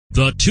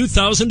The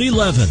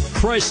 2011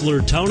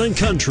 Chrysler Town &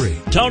 Country.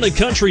 Town &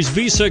 Country's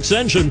V6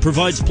 engine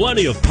provides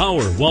plenty of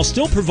power while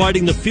still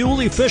providing the fuel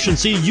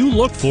efficiency you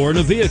look for in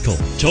a vehicle.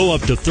 Tow up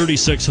to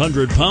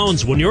 3,600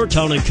 pounds when your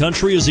Town &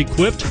 Country is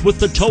equipped with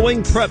the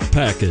Towing Prep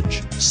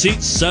Package.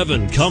 Seat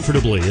 7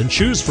 comfortably and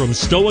choose from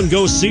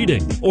stow-and-go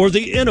seating or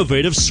the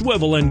innovative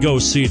swivel-and-go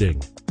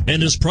seating,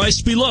 and is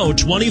priced below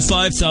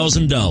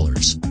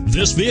 $25,000.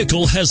 This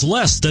vehicle has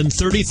less than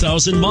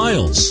 30,000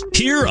 miles.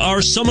 Here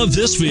are some of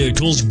this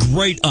vehicle's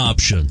great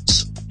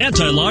options: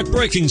 anti-lock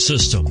braking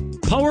system,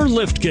 power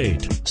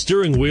liftgate,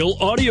 steering wheel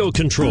audio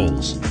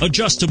controls,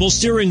 adjustable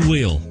steering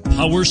wheel,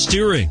 power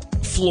steering,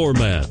 floor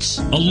mats,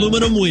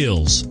 aluminum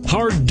wheels,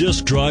 hard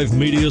disk drive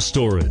media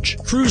storage,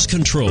 cruise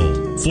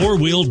control,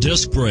 four-wheel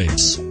disc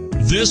brakes.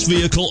 This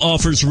vehicle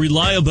offers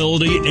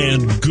reliability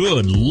and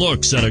good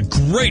looks at a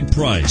great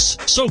price.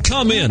 So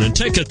come in and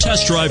take a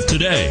test drive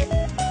today.